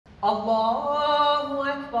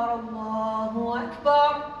الله أكبر الله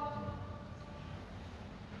أكبر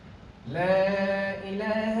لا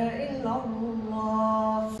إله إلا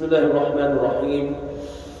الله. بسم الله الرحمن الرحيم.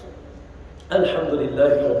 الحمد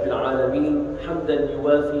لله رب العالمين حمدا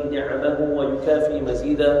يوافي نعمه ويكافي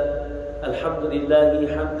مزيدا. الحمد لله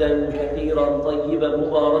حمدا كثيرا طيبا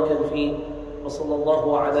مباركا فيه، وصلى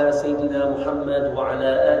الله على سيدنا محمد وعلى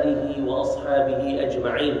آله وأصحابه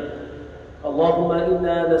أجمعين. اللهم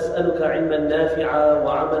إنا نسألك علما نافعا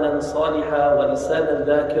وعملا صالحا ولسانا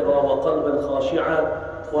ذاكرا وقلبا خاشعا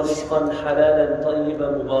ورزقا حلالا طيبا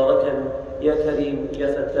مباركا يا كريم يا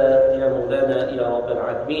فتاح يا مولانا يا رب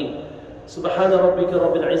العالمين. سبحان ربك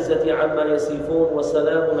رب العزة عما يصفون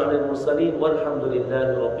وسلام على المرسلين والحمد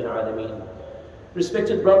لله رب العالمين.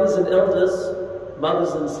 Respected brothers and elders,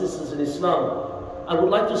 mothers and sisters in Islam, I would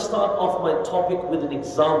like to start off my topic with an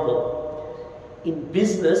example. In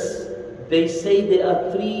business, they say there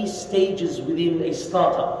are 3 stages within a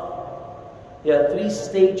startup. There are 3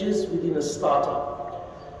 stages within a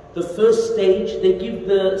startup. The first stage, they give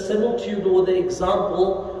the similitude or the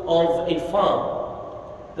example of a farm.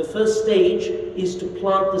 The first stage is to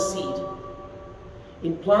plant the seed.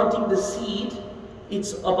 In planting the seed,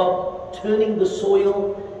 it's about turning the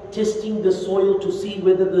soil, testing the soil to see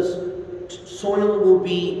whether the soil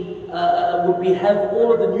will have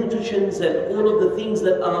all of the nutrients and all of the things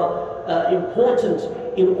that are important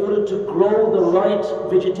in order to grow the right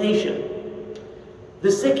vegetation.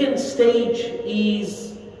 The second stage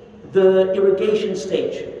is the irrigation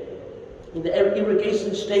stage. In the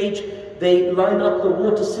irrigation stage, they line up the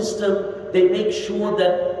water system. They make sure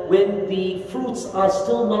that when the fruits are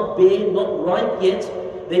still not bare, not ripe yet,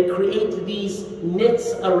 they create these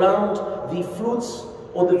nets around the fruits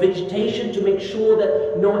or the vegetation to make sure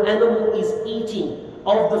that no animal is eating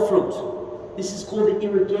of the fruit. This is called the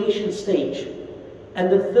irrigation stage.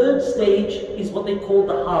 And the third stage is what they call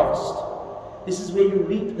the harvest. This is where you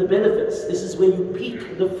reap the benefits. This is where you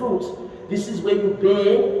pick the fruit. This is where you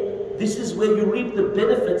bear. This is where you reap the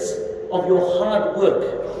benefits of your hard work.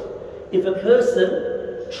 If a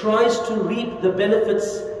person tries to reap the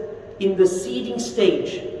benefits in the seeding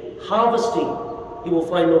stage, harvesting, he will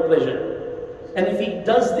find no pleasure. And if he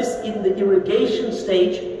does this in the irrigation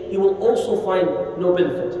stage, he will also find no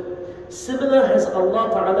benefit. Similar has Allah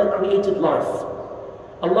Ta'ala created life.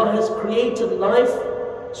 Allah has created life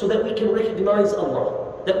so that we can recognize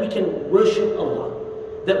Allah, that we can worship Allah,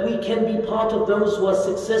 that we can be part of those who are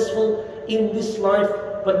successful in this life,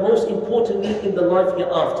 but most importantly in the life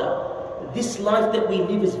hereafter. This life that we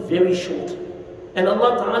live is very short. And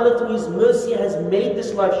Allah Ta'ala through His mercy has made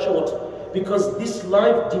this life short because this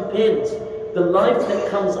life depends, the life that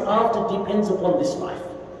comes after depends upon this life.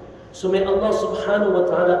 So may Allah Subhanahu wa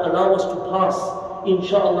Ta'ala allow us to pass,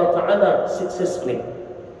 inshaAllah Ta'ala, successfully.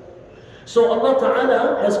 So Allah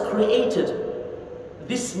Ta'ala has created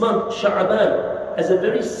this month, Shabaan, as a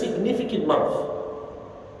very significant month.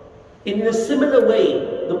 In a similar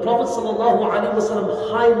way, the Prophet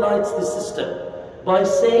ﷺ highlights this system by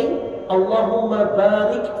saying, Allahumma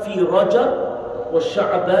barik fi Rajab wa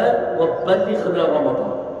Sha'ban wa ballighna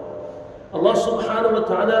Ramadan. Allah Subhanahu wa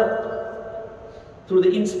Ta'ala, through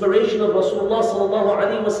the inspiration of Rasulullah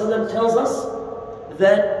ﷺ, tells us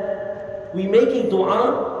that we make a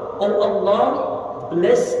dua, Oh Allah,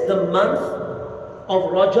 bless the month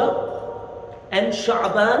of Rajab and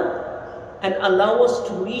Sha'ban and allow us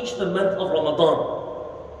to reach the month of Ramadan.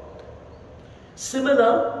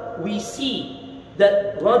 Similar, we see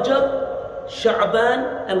that Rajab,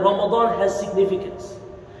 Sha'ban and Ramadan has significance.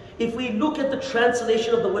 If we look at the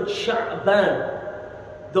translation of the word Sha'ban,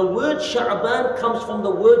 the word Sha'ban comes from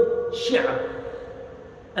the word Shi'ab.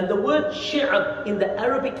 And the word Shi'ab in the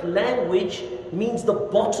Arabic language means the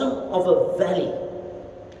bottom of a valley.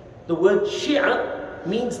 The word Shi'ab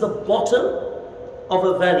means the bottom of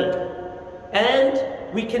a valley.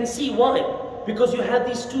 And we can see why. Because you have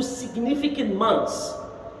these 2 significant months,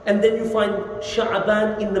 and then you find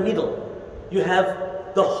Sha'ban in the middle. You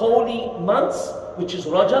have the holy months, which is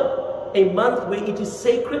Rajab, a month where it is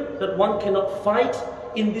sacred, that one cannot fight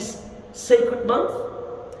in this sacred month.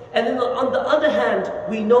 And then on the other hand,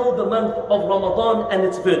 we know the month of Ramadan and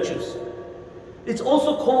its virtues. It's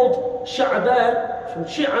also called Sha'ban from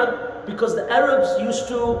Shi'ab because the Arabs used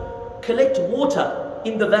to collect water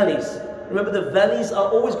in the valleys. Remember, the valleys are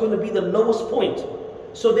always going to be the lowest point.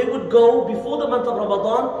 So they would go before the month of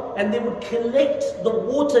Ramadan and they would collect the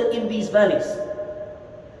water in these valleys.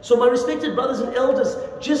 So my respected brothers and elders,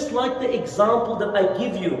 just like the example that I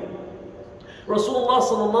give you, Rasulullah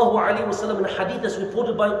sallallahu alayhi wa sallam in a hadith that's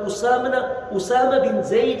reported by Usama bin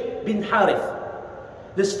Zayd bin Harith.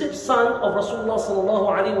 the stepson of Rasulullah sallallahu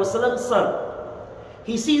alaihi wasallam's son.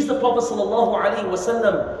 He sees the Prophet sallallahu alaihi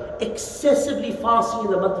wasallam excessively fasting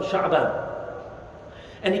in the month of Shabaan.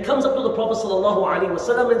 And he comes up to the Prophet sallallahu alaihi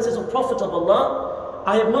wasallam and says, "O Prophet of Allah,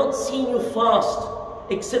 I have not seen you fast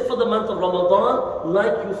except for the month of Ramadan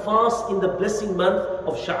like you fast in the blessing month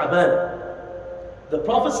of Shabaan." The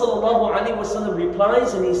Prophet ﷺ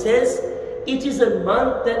replies and he says, "It is a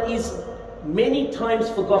month that is many times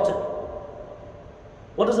forgotten."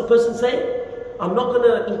 What does the person say? "I'm not going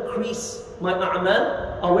to increase my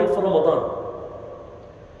a'mal, I'll wait for Ramadan."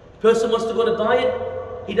 Person wants to go to diet,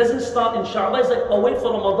 he doesn't start in Sha'ban, he's like, "I'll wait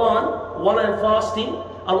for Ramadan, while I'm fasting,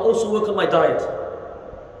 I'll also work on my diet."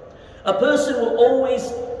 A person will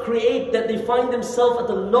always create that they find themselves at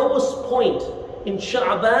the lowest point in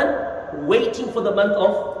Sha'ban, waiting for the month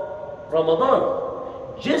of Ramadan.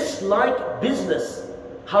 Just like business,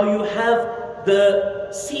 how you have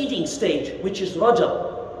the seeding stage, which is Rajab,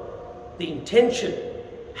 the intention,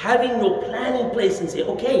 having your plan in place and say,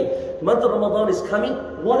 okay, month of Ramadan is coming,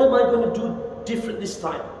 what am I going to do different this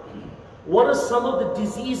time? What are some of the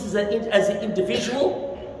diseases that as an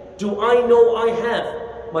individual do I know I have?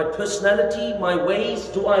 My personality, my ways,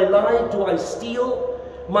 do I lie, do I steal?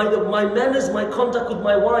 My manners, my conduct with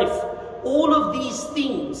my wife. All of these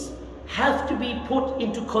things have to be put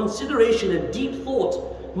into consideration, and deep thought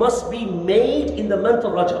must be made in the month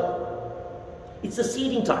of Rajab. It's a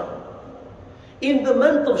seeding time. In the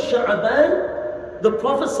month of Sha'ban, the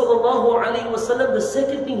Prophet ﷺ, the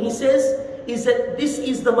second thing he says is that this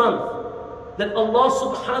is the month that Allah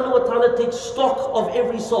subhanahu wa ta'ala takes stock of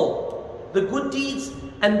every soul. The good deeds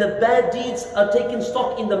and the bad deeds are taken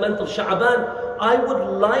stock in the month of Shabaan. I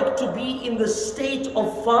would like to be in the state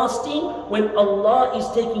of fasting when Allah is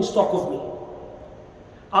taking stock of me.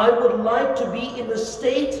 I would like to be in the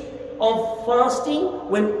state of fasting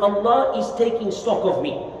when Allah is taking stock of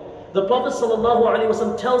me. The Prophet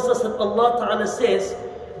ﷺ tells us that Allah Ta'ala says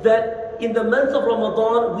that in the month of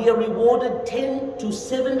Ramadan we are rewarded 10 to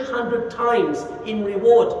 700 times in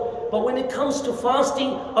reward. But when it comes to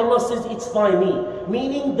fasting, Allah says it's by me.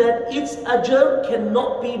 Meaning that its ajr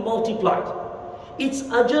cannot be multiplied. Its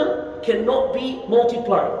ajr cannot be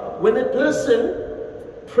multiplied. When a person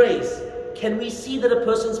prays, can we see that a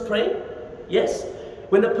person's praying? Yes.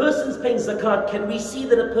 When a person's paying zakat, can we see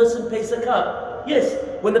that a person pays zakat? Yes.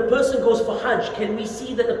 When a person goes for hajj, can we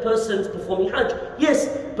see that a person's performing hajj? Yes.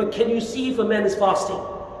 But can you see if a man is fasting?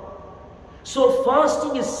 So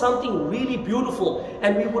fasting is something really beautiful,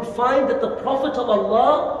 and we would find that the Prophet of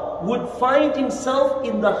Allah would find himself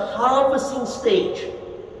in the harvesting stage.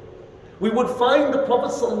 We would find the Prophet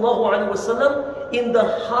ﷺ in the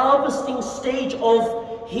harvesting stage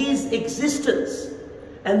of his existence,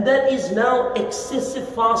 and that is now excessive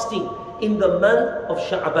fasting in the month of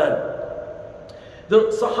Sha'ban. The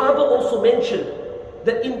Sahaba also mentioned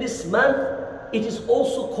that in this month it is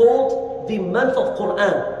also called the month of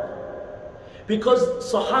Quran, because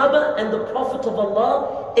Sahaba and the Prophet of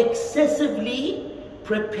Allah excessively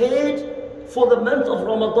prepared for the month of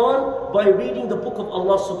Ramadan by reading the book of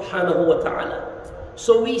Allah subhanahu wa ta'ala.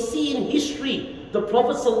 So we see in history the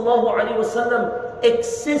Prophet sallallahu alaihi wasallam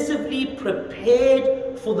excessively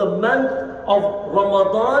prepared for the month of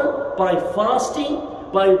Ramadan by fasting,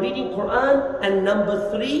 by reading Quran, and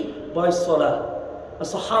number 3, by salah. A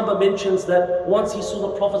Sahaba mentions that once he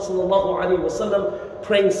saw the Prophet ﷺ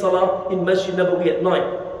praying salah in Masjid Nabawi at night.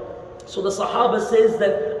 So the Sahaba says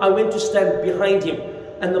that I went to stand behind him,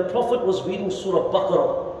 and the Prophet was reading Surah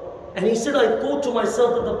Baqarah. And he said, I thought to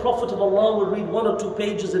myself that the Prophet of Allah would read 1 or 2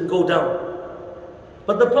 pages and go down.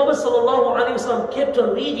 But the Prophet ﷺ kept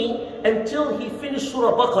on reading until he finished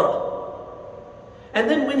Surah Baqarah. And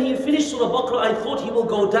then when he finished Surah Baqarah, I thought he will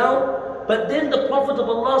go down. But then the Prophet of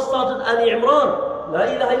Allah started Ali Imran. La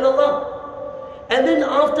ilaha illallah. And then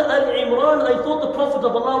after Ali Imran, I thought the Prophet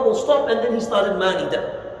of Allah will stop, and then he started Ma'idah.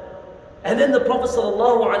 And then the Prophet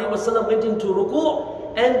ﷺ went into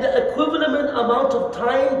ruku', and the equivalent amount of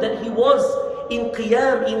time that he was in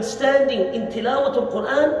qiyam, in standing, in tilawat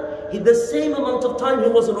al-Quran, the same amount of time he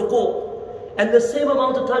was in ruku', and the same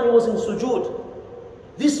amount of time he was in sujood.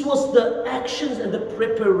 This was the actions and the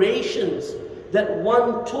preparations that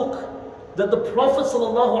one took, that the Prophet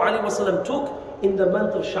ﷺ took in the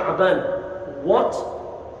month of Sha'ban. What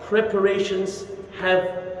preparations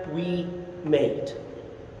have we made?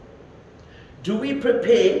 Do we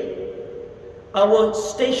prepare our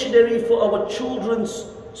stationery for our children's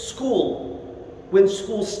school when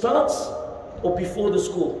school starts, or before the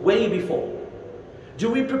school, way before? Do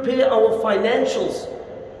we prepare our financials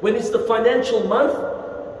when it's the financial month,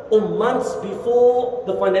 or months before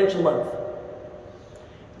the financial month?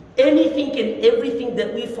 Anything and everything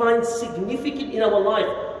that we find significant in our life,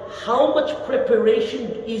 how much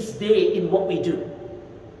preparation is there in what we do?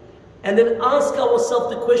 And then ask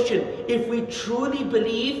ourselves the question, if we truly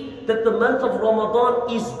believe that the month of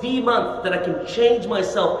Ramadan is the month that I can change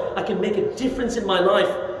myself, I can make a difference in my life,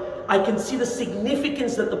 I can see the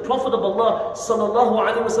significance that the Prophet of Allah sallallahu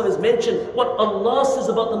alaihi wasallam has mentioned, what Allah says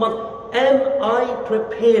about the month, am I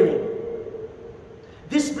preparing?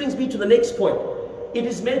 This brings me to the next point. It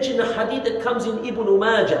is mentioned in a hadith that comes in Ibn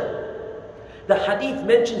Majah. The hadith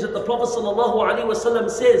mentions that the Prophet sallallahu alaihi wasallam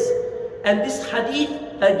says, and this hadith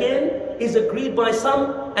again is agreed by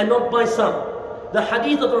some and not by some. The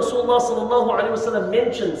hadith of Rasulullah sallallahu alaihi wasallam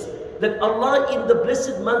mentions that Allah in the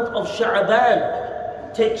blessed month of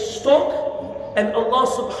Shabaan takes stock and Allah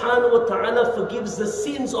subhanahu wa ta'ala forgives the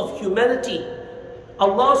sins of humanity.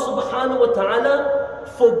 Allah subhanahu wa ta'ala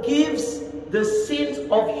forgives the sins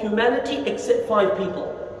of humanity except 5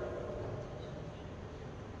 people.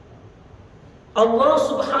 Allah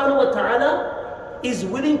subhanahu wa ta'ala is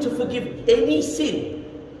willing to forgive any sin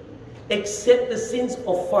except the sins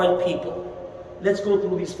of 5 people. Let's go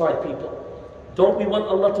through these 5 people. Don't we want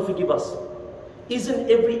Allah to forgive us?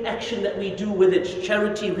 Isn't every action that we do, whether it's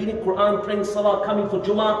charity, reading Quran, praying Salah, coming for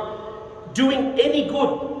Jummah, doing any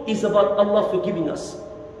good is about Allah forgiving us?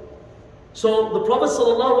 So the Prophet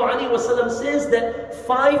ﷺ says that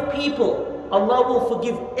 5 people, Allah will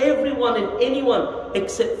forgive everyone and anyone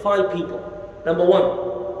except 5 people. Number 1,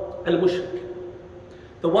 al-mushrik.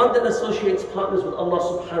 The one that associates partners with Allah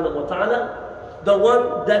subhanahu wa ta'ala. The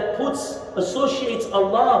one that associates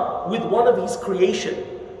Allah with one of His creation.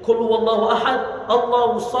 قُلْ هُوَ اللَّهُ أَحَدٌ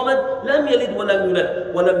اللَّهُ الصَّمَدُ لَمْ يَلِدْ وَلَمْ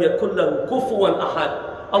يُولَدْ وَلَمْ يَكُنْ لَهُ كُفُوًا أَحَدٌ.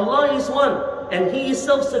 Allah is one and He is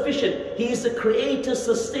self-sufficient. He is the creator,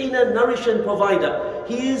 sustainer, nourisher and provider.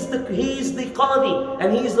 He is the Qadi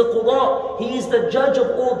and He is the Qudha. He is the judge of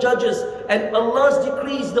all judges, and Allah's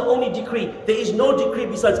decree is the only decree. There is no decree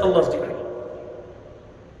besides Allah's decree.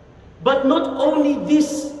 But not only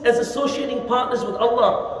this as associating partners with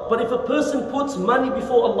Allah, but if a person puts money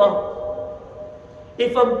before Allah,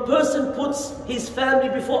 if a person puts his family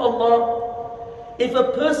before Allah, if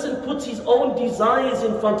a person puts his own desires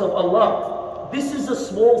in front of Allah, this is a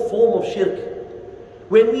small form of shirk.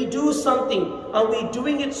 When we do something, are we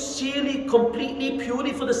doing it sincerely, completely,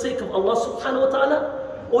 purely for the sake of Allah subhanahu wa ta'ala?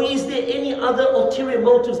 Or is there any other ulterior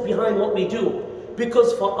motives behind what we do?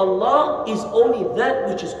 Because for Allah is only that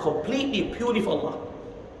which is completely, purely for Allah.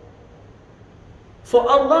 For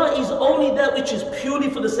Allah is only that which is purely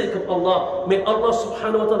for the sake of Allah. May Allah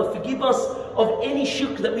subhanahu wa ta'ala forgive us of any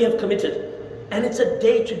shirk that we have committed. And it's a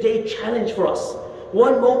day-to-day challenge for us.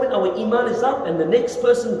 One moment our iman is up and the next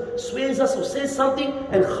person swears us or says something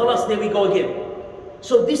and khalas, there we go again.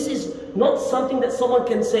 So this is not something that someone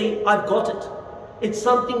can say, I've got it. It's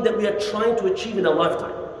something that we are trying to achieve in our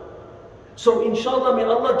lifetime. So inshallah, may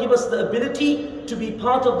Allah give us the ability to be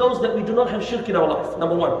part of those that we do not have shirk in our life.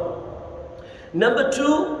 Number 1. Number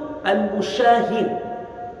 2, al-mushahin.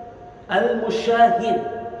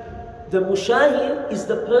 Al-mushahin. The mushahin is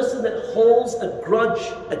the person that holds a grudge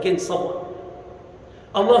against someone.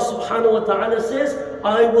 Allah subhanahu wa ta'ala says,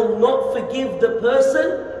 I will not forgive the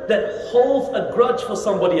person that holds a grudge for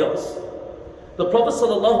somebody else. The Prophet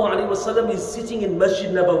sallallahu alaihi wasallam is sitting in Masjid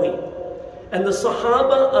Nabawi. And the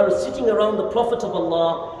Sahaba are sitting around the Prophet of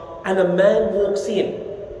Allah, and a man walks in.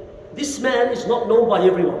 This man is not known by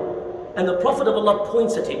everyone. And the Prophet of Allah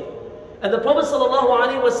points at him. And the Prophet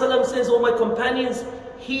ﷺ says, oh my companions,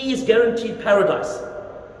 he is guaranteed paradise.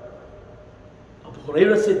 Abu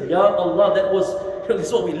Hurairah said, Ya Allah, this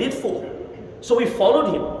is what we lived for. So we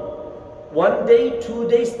followed him. 1 day, 2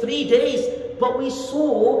 days, 3 days. But we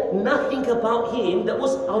saw nothing about him that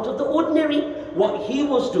was out of the ordinary. What he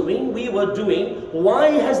was doing, we were doing. Why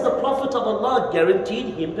has the Prophet of Allah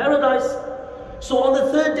guaranteed him paradise? So on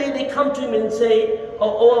the 3rd day they come to him and say,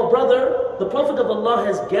 oh brother, the Prophet of Allah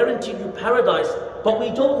has guaranteed you paradise, but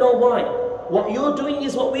we don't know why. What you're doing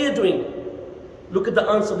is what we are doing. Look at the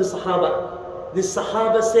answer of the Sahaba. This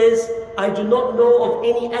Sahaba says, I do not know of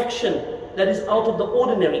any action that is out of the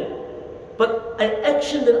ordinary. But an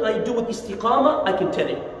action that I do with istiqamah, I can tell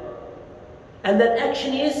him. And that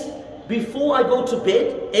action is, before I go to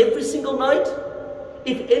bed, every single night,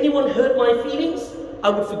 if anyone hurt my feelings, I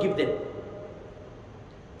would forgive them.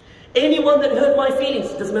 Anyone that hurt my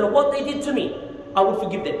feelings, doesn't matter what they did to me, I would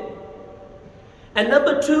forgive them. And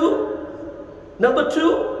number two,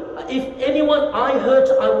 if anyone I hurt,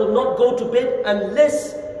 I will not go to bed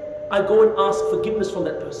unless I go and ask forgiveness from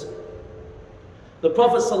that person. The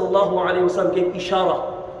Prophet ﷺ gave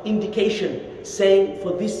ishara, indication, saying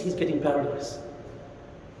for this he's getting paradise.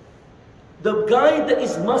 The guy that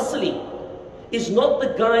is muscly is not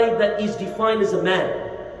the guy that is defined as a man.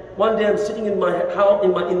 One day I'm sitting in my house,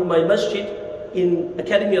 in my masjid, in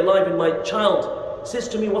Academy Alive, and my child says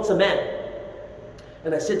to me, "What's a man?"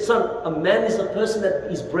 And I said, "Son, a man is a person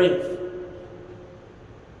that is brave."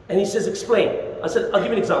 And he says, "Explain." I said, "I'll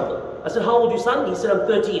give you an example." I said, "How old are you, son?" He said, "I'm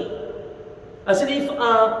 13. I said, "If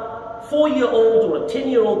a 4-year-old or a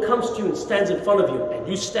 10-year-old comes to you and stands in front of you, and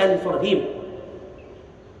you stand in front of him,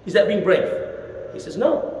 is that being brave?" He says,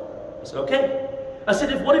 "No." I said, "Okay." I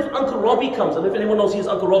said, what if Uncle Robbie comes? I don't know if anyone knows he's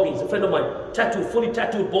Uncle Robbie. He's a friend of mine. Tattooed, fully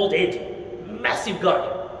tattooed, bald head. Massive guy.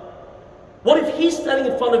 What if he's standing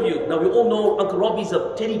in front of you? Now we all know Uncle Robbie's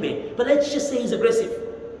a teddy bear, but let's just say he's aggressive.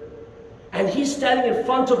 And he's standing in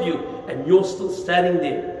front of you, and you're still standing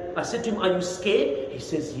there. I said to him, "Are you scared?" He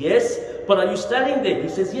says, "Yes." "But are you standing there?" He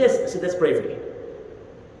says, "Yes." I said, "That's bravery."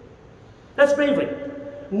 That's bravery.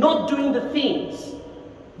 Not doing the things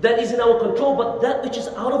that is in our control, but that which is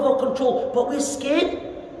out of our control, but we're scared.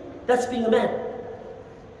 That's being a man.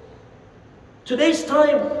 Today's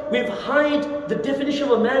time, we've hide the definition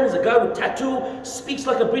of a man as a guy with tattoo, speaks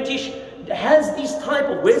like a British, has this type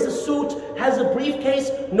of, wears a suit, has a briefcase,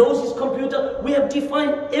 knows his computer. We have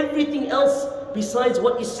defined everything else besides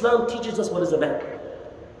what Islam teaches us what is a man.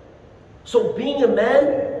 So being a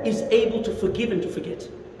man is able to forgive and to forget.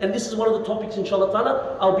 And this is one of the topics, inshallah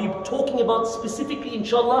ta'ala, I'll be talking about specifically,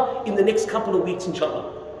 inshallah, in the next couple of weeks, inshallah.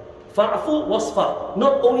 Fa'afu wasfa.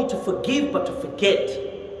 Not only to forgive, but to forget.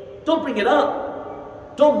 Don't bring it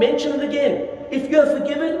up. Don't mention it again. If you have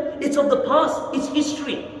forgiven, it's of the past, it's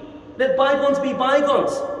history. Let bygones be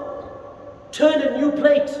bygones. Turn a new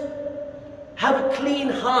plate. Have a clean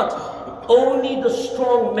heart. Only the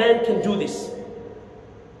strong man can do this.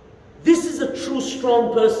 This is a true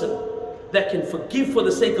strong person that can forgive for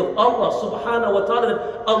the sake of Allah subhanahu wa ta'ala,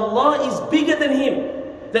 that Allah is bigger than him.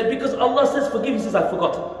 That because Allah says forgive, he says, "I've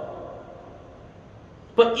forgotten."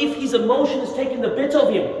 But if his emotion is taking the better of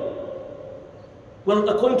him, well,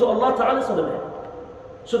 according to Allah ta'ala, it's not a man.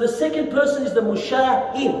 So the second person is the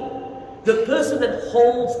mushahin, the person that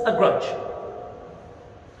holds a grudge.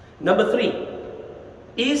 Number 3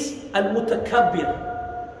 is al-mutakabbir,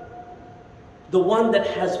 the one that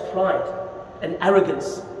has pride and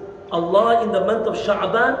arrogance. Allah in the month of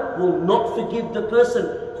Shabaan will not forgive the person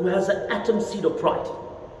who has an atom seed of pride.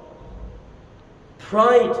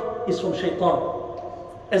 Pride is from shaitan.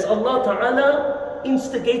 As Allah Ta'ala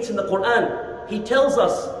instigates in the Quran, He tells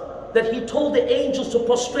us that He told the angels to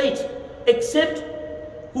prostrate, except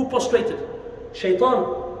who prostrated? Shaitan.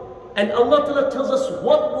 And Allah Ta'ala tells us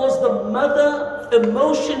what was the mother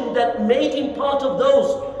emotion that made him part of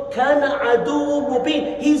those. Kana adu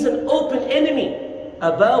mubin. He's an open enemy.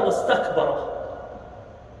 Aba wastakbara.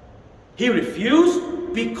 He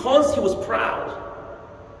refused because he was proud.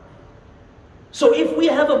 So if we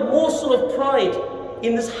have a morsel of pride,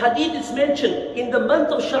 in this hadith it's mentioned, in the month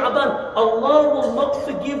of Shabaan, Allah will not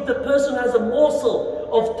forgive the person who has a morsel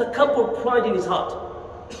of takabbur, pride in his heart.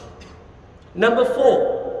 Number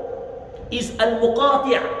 4 is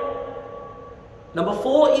al-muqati'. Number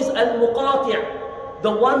 4 is al-muqati',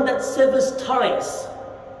 the one that severs ties.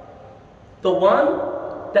 The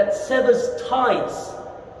one that severs ties.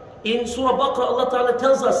 In Surah Baqarah, Allah Ta'ala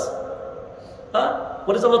tells us,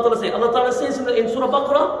 what does Allah Ta'ala say? Allah Ta'ala says in Surah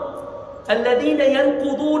Baqarah, الَّذِينَ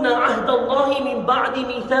يَنْقُضُونَ عَهْدَ اللَّهِ مِنْ بَعْدِ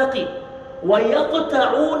مِيثَاقِهِ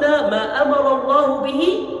وَيَقْطَعُونَ مَا أَمَرَ اللَّهُ بِهِ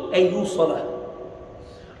أَن يُوصَلَ.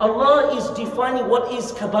 Allah is defining what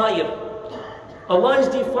is kabair. Allah is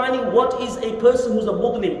defining what is a person who's a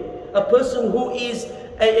mudlim, a person who is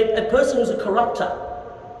a person who's a corrupter.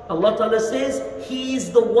 Allah Ta'ala says He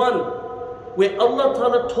is the one where Allah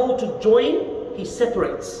Ta'ala told to join, He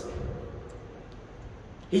separates.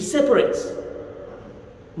 He separates.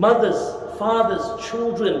 Mothers, fathers,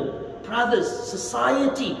 children, brothers,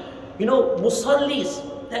 society. You know, musallis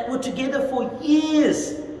that were together for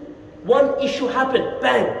years. One issue happened,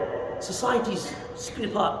 bang, societies split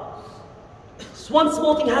apart. One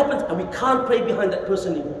small thing happens and we can't pray behind that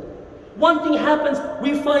person anymore. One thing happens,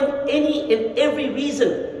 we find any and every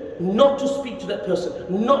reason not to speak to that person,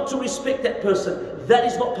 not to respect that person. That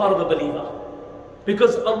is not part of a believer.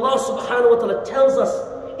 Because Allah subhanahu wa ta'ala tells us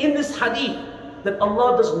in this hadith that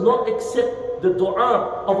Allah does not accept the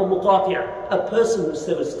dua of a muqati', a person who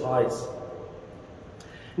severs ties.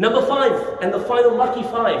 Number 5, and the final lucky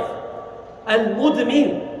 5,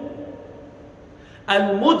 al-mudmin.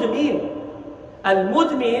 Al-mudmin.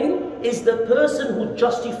 Al-mudmin is the person who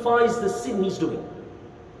justifies the sin he's doing.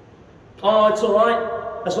 Oh, it's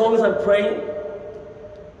alright, as long as I'm praying.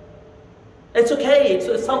 It's okay,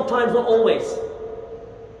 it's sometimes, not always.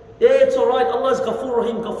 Yeah, it's alright, Allah is Ghafur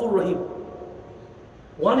Rahim, Ghafur Rahim.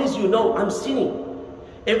 One is, you know, I'm sinning.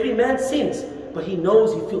 Every man sins, but he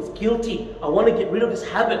knows, he feels guilty. I want to get rid of this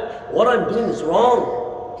habit. What I'm doing is wrong.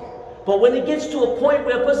 But when it gets to a point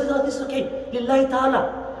where a person says, oh, this is okay, lillahi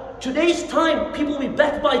ta'ala. Today's time, people will be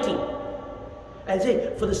backbiting and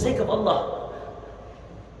say, for the sake of Allah.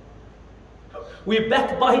 We're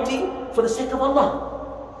backbiting for the sake of Allah.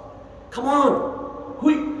 Come on.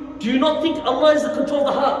 Do you not think Allah is the control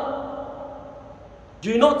of the heart? Do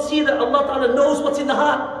you not see that Allah Ta'ala knows what's in the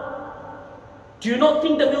heart? Do you not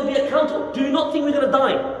think that we'll be accountable? Do you not think we're going to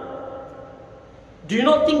die? Do you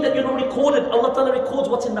not think that you're not recorded? Allah Ta'ala records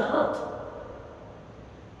what's in the heart.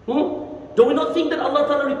 Do we not think that Allah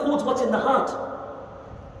Ta'ala records what's in the heart?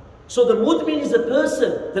 So the mudmin is a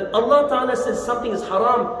person that Allah Ta'ala says something is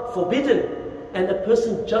haram, forbidden, and the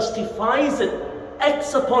person justifies it,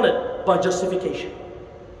 acts upon it by justification.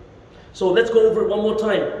 So let's go over it one more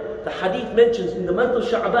time. The hadith mentions in the month of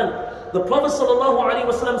Shabaan, the Prophet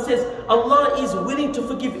ﷺ says, Allah is willing to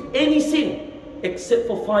forgive any sin except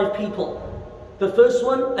for 5 people. The first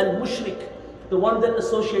one, al-mushrik, the one that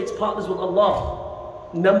associates partners with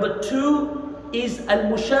Allah. Number 2 is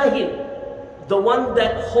al-mushahin, the one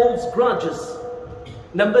that holds grudges.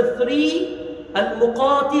 Number 3,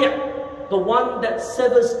 al-muqati', the one that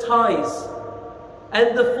severs ties.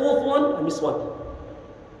 And the 4th one, I missed one.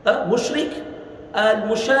 Mushrik,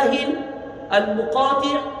 al-mushahin,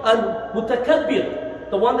 al-muqati', al-mutakabbir,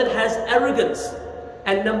 the one that has arrogance.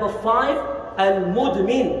 And number 5,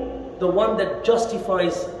 al-mudmin, the one that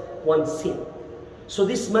justifies one's sin. So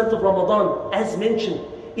this month of Ramadan, as mentioned,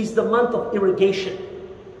 is the month of irrigation.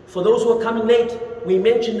 For those who are coming late, we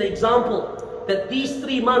mentioned the example that these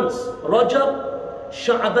 3 months, Rajab,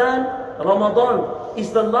 Sha'ban, Ramadan,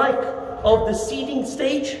 is the like of the seeding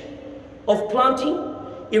stage of planting,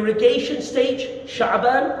 irrigation stage,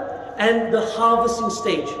 Sha'ban, and the harvesting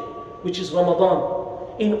stage, which is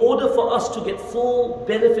Ramadan. In order for us to get full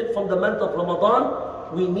benefit from the month of Ramadan,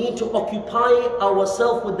 we need to occupy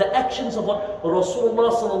ourselves with the actions of what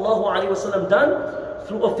Rasulullah ﷺ done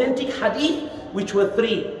through authentic hadith, which were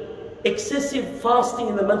 3. Excessive fasting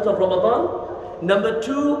in the month of Ramadan. Number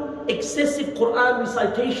 2, excessive Quran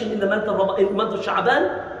recitation in the month of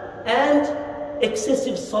Sha'ban, and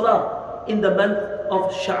excessive salah in the month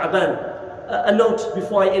of Sha'ban. A note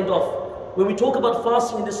before I end off. When we talk about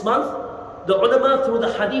fasting in this month, the ulama through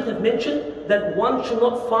the hadith have mentioned that one should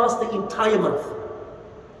not fast the entire month.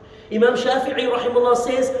 Imam Shafi'i rahimahullah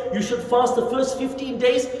says you should fast the first 15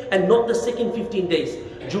 days and not the second 15 days.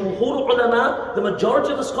 Jumhur ulama, the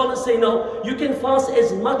majority of the scholars say no, you can fast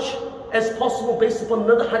as much as possible based upon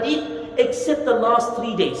another hadith, except the last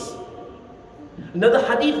 3 days. Another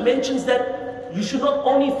hadith mentions that you should not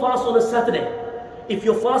only fast on a Saturday. If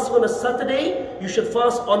you're fasting on a Saturday, you should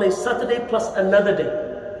fast on a Saturday plus another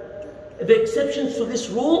day. The exceptions to this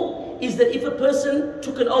rule is that if a person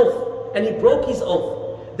took an oath and he broke his oath,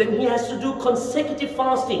 then he has to do consecutive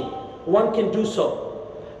fasting. One can do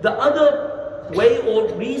so. The other way or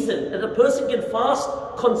reason that a person can fast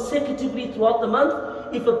consecutively throughout the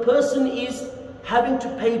month, if a person is having to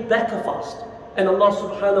pay back a fast. And Allah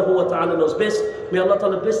subhanahu wa ta'ala knows best. May Allah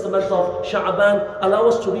ta'ala bless the month of Sha'ban, allow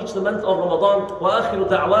us to reach the month of Ramadan. Wa akhiru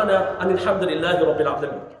da'wana, and alhamdulillahi rabbil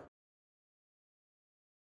alameen.